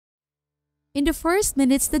In the first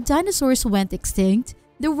minutes the dinosaurs went extinct,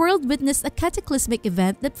 the world witnessed a cataclysmic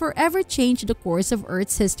event that forever changed the course of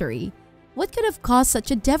Earth's history. What could have caused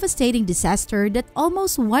such a devastating disaster that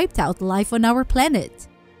almost wiped out life on our planet?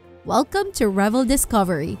 Welcome to Revel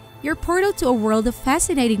Discovery, your portal to a world of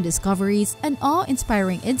fascinating discoveries and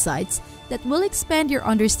awe-inspiring insights that will expand your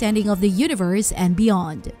understanding of the universe and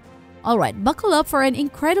beyond. Alright, buckle up for an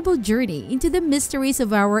incredible journey into the mysteries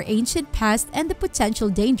of our ancient past and the potential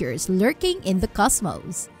dangers lurking in the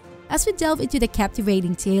cosmos. As we delve into the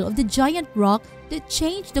captivating tale of the giant rock that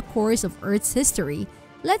changed the course of Earth's history,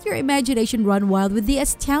 let your imagination run wild with the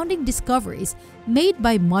astounding discoveries made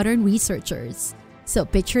by modern researchers. So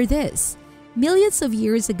picture this. Millions of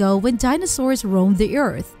years ago when dinosaurs roamed the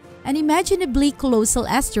Earth, an unimaginably colossal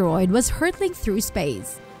asteroid was hurtling through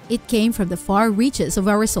space. It came from the far reaches of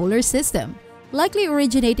our solar system, likely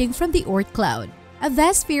originating from the Oort cloud, a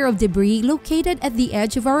vast sphere of debris located at the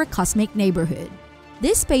edge of our cosmic neighborhood.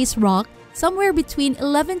 This space rock, somewhere between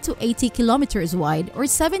 11 to 80 kilometers wide or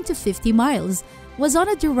 7 to 50 miles, was on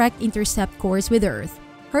a direct intercept course with Earth,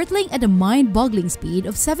 hurtling at a mind-boggling speed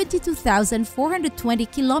of 72,420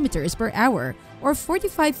 kilometers per hour or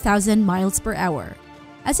 45,000 miles per hour.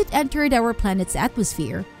 As it entered our planet's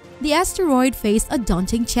atmosphere, the asteroid faced a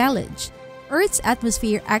daunting challenge. Earth's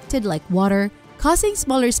atmosphere acted like water, causing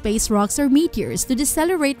smaller space rocks or meteors to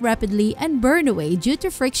decelerate rapidly and burn away due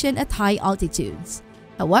to friction at high altitudes.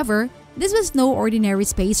 However, this was no ordinary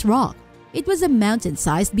space rock. It was a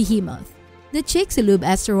mountain-sized behemoth. The Chicxulub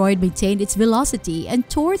asteroid maintained its velocity and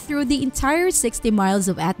tore through the entire 60 miles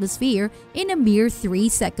of atmosphere in a mere 3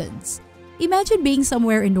 seconds. Imagine being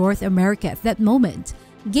somewhere in North America at that moment,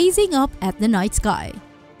 gazing up at the night sky.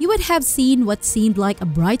 You would have seen what seemed like a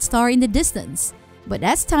bright star in the distance, but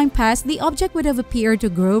as time passed, the object would have appeared to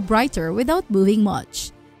grow brighter without moving much.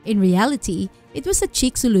 In reality, it was a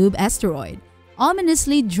Chicxulub asteroid,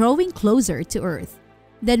 ominously drawing closer to Earth.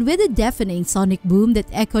 Then with a deafening sonic boom that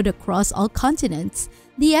echoed across all continents,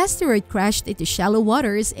 the asteroid crashed into shallow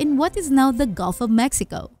waters in what is now the Gulf of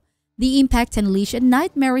Mexico. The impact unleashed a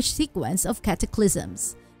nightmarish sequence of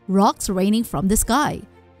cataclysms, rocks raining from the sky,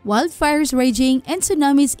 wildfires raging, and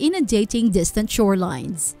tsunamis inundating distant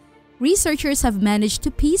shorelines. Researchers have managed to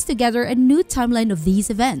piece together a new timeline of these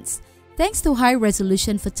events, thanks to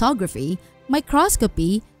high-resolution photography,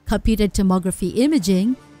 microscopy, computed tomography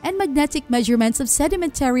imaging, and magnetic measurements of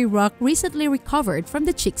sedimentary rock recently recovered from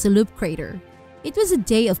the Chicxulub crater. It was a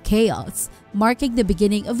day of chaos, marking the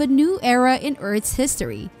beginning of a new era in Earth's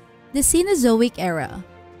history, the Cenozoic era.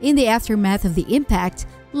 In the aftermath of the impact,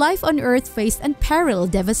 life on Earth faced unparalleled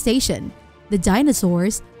devastation. The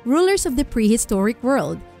dinosaurs, rulers of the prehistoric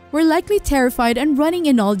world, were likely terrified and running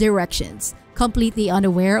in all directions, completely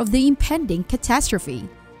unaware of the impending catastrophe.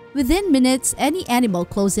 Within minutes, any animal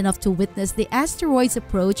close enough to witness the asteroid's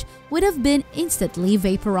approach would have been instantly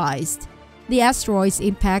vaporized. The asteroid's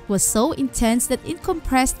impact was so intense that it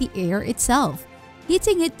compressed the air itself,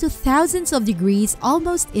 heating it to thousands of degrees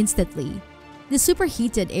almost instantly. The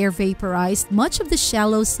superheated air vaporized much of the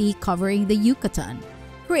shallow sea covering the Yucatan,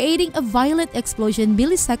 creating a violent explosion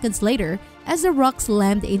milliseconds later as the rock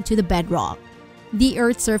slammed into the bedrock. The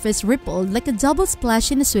Earth's surface rippled like a double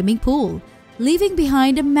splash in a swimming pool, leaving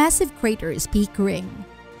behind a massive crater's peak ring.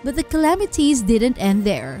 But the calamities didn't end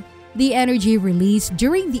there. The energy released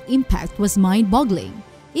during the impact was mind-boggling,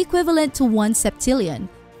 equivalent to 1 septillion,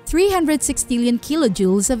 300 sextillion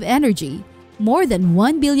kilojoules of energy, more than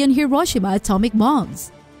 1 billion Hiroshima atomic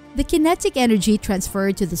bombs. The kinetic energy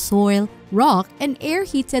transferred to the soil, rock, and air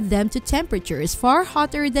heated them to temperatures far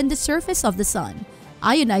hotter than the surface of the sun,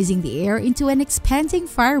 ionizing the air into an expanding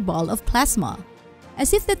fireball of plasma.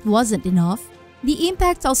 As if that wasn't enough, the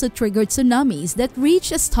impact also triggered tsunamis that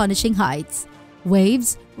reached astonishing heights.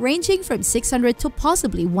 Waves, ranging from 600 to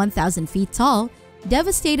possibly 1,000 feet tall,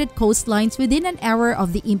 devastated coastlines within an hour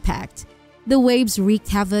of the impact. The waves wreaked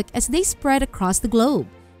havoc as they spread across the globe,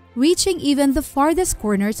 reaching even the farthest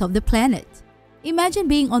corners of the planet. Imagine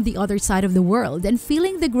being on the other side of the world and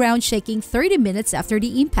feeling the ground shaking 30 minutes after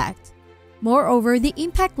the impact. Moreover, the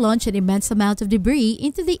impact launched an immense amount of debris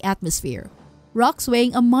into the atmosphere. Rocks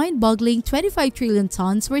weighing a mind-boggling 25 trillion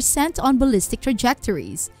tons were sent on ballistic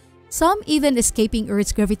trajectories, some even escaping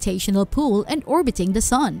Earth's gravitational pull and orbiting the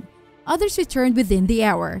Sun. Others returned within the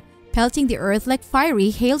hour, pelting the Earth like fiery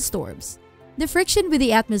hailstorms. The friction with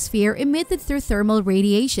the atmosphere emitted through thermal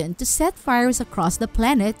radiation to set fires across the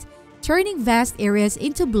planet, turning vast areas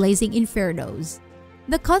into blazing infernos.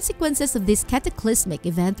 The consequences of this cataclysmic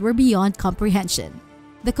event were beyond comprehension.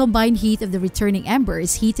 The combined heat of the returning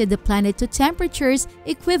embers heated the planet to temperatures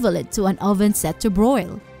equivalent to an oven set to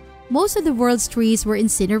broil. Most of the world's trees were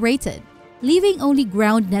incinerated. leaving only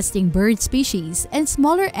ground-nesting bird species and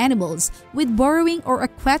smaller animals with burrowing or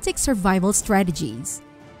aquatic survival strategies.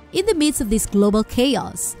 In the midst of this global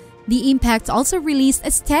chaos, the impact also released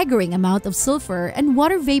a staggering amount of sulfur and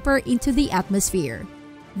water vapor into the atmosphere.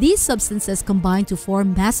 These substances combine to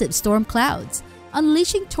form massive storm clouds,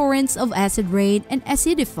 unleashing torrents of acid rain and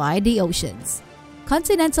acidify the oceans.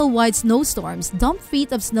 Continental-wide snowstorms dump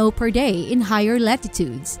feet of snow per day in higher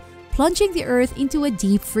latitudes, plunging the Earth into a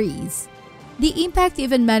deep freeze. The impact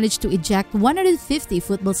even managed to eject 150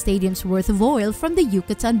 football stadiums worth of oil from the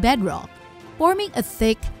Yucatan bedrock, forming a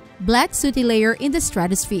thick, black sooty layer in the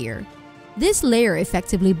stratosphere. This layer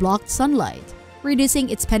effectively blocked sunlight, reducing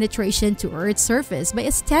its penetration to Earth's surface by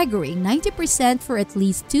a staggering 90% for at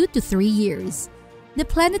least 2 to 3 years. The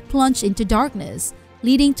planet plunged into darkness,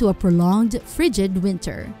 leading to a prolonged, frigid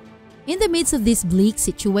winter. In the midst of this bleak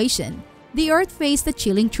situation, the Earth faced a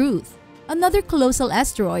chilling truth. Another colossal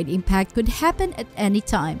asteroid impact could happen at any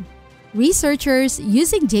time. Researchers,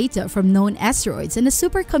 using data from known asteroids and a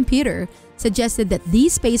supercomputer, suggested that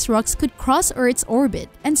these space rocks could cross Earth's orbit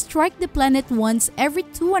and strike the planet once every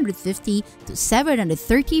 250 to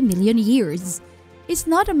 730 million years. It's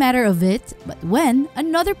not a matter of it, but when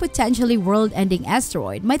another potentially world-ending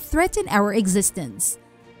asteroid might threaten our existence.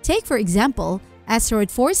 Take, for example, asteroid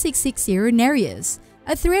 4660 Nereus,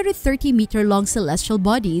 a 330-meter-long celestial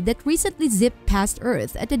body that recently zipped past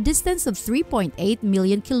Earth at a distance of 3.8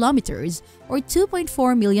 million kilometers or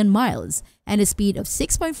 2.4 million miles and a speed of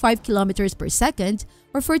 6.5 kilometers per second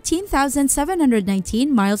or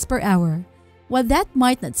 14,719 miles per hour. While that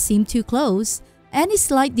might not seem too close, any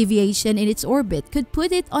slight deviation in its orbit could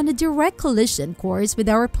put it on a direct collision course with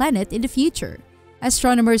our planet in the future.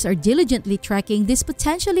 Astronomers are diligently tracking this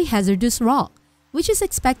potentially hazardous rock, which is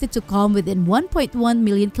expected to come within 1.1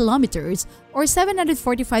 million kilometers or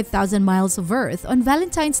 745,000 miles of Earth on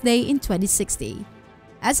Valentine's Day in 2060.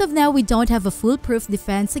 As of now, we don't have a foolproof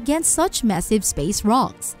defense against such massive space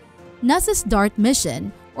rocks. NASA's DART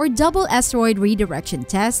mission, or Double Asteroid Redirection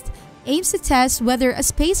Test, aims to test whether a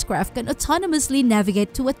spacecraft can autonomously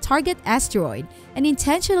navigate to a target asteroid and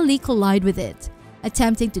intentionally collide with it,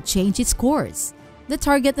 attempting to change its course. The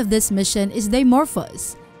target of this mission is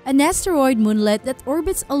Dimorphos, an asteroid moonlet that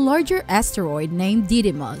orbits a larger asteroid named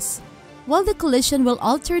Didymos. While the collision will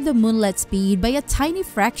alter the moonlet's speed by a tiny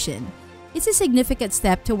fraction, it's a significant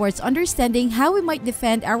step towards understanding how we might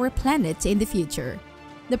defend our planet in the future.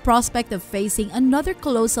 The prospect of facing another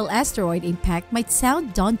colossal asteroid impact might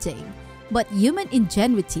sound daunting, but human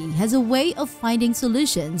ingenuity has a way of finding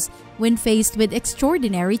solutions when faced with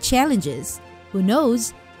extraordinary challenges. Who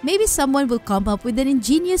knows? Maybe someone will come up with an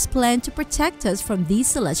ingenious plan to protect us from these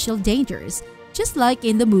celestial dangers, just like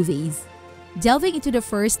in the movies. Delving into the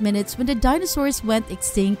first minutes when the dinosaurs went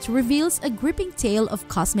extinct reveals a gripping tale of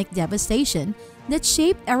cosmic devastation that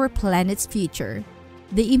shaped our planet's future.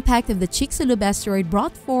 The impact of the Chicxulub asteroid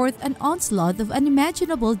brought forth an onslaught of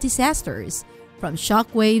unimaginable disasters, from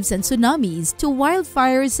shockwaves and tsunamis to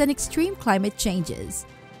wildfires and extreme climate changes.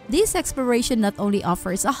 This exploration not only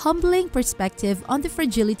offers a humbling perspective on the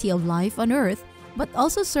fragility of life on Earth, but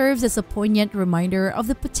also serves as a poignant reminder of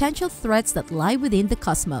the potential threats that lie within the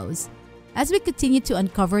cosmos. As we continue to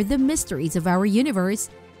uncover the mysteries of our universe,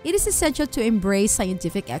 it is essential to embrace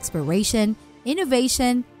scientific exploration,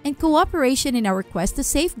 innovation, and cooperation in our quest to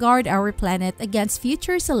safeguard our planet against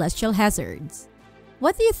future celestial hazards.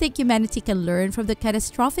 What do you think humanity can learn from the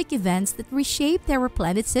catastrophic events that reshaped our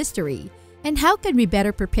planet's history? And how can we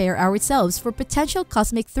better prepare ourselves for potential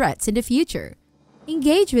cosmic threats in the future?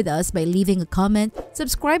 Engage with us by leaving a comment,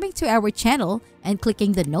 subscribing to our channel, and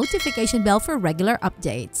clicking the notification bell for regular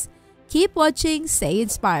updates. Keep watching, stay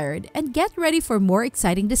inspired, and get ready for more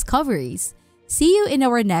exciting discoveries. See you in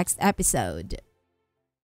our next episode.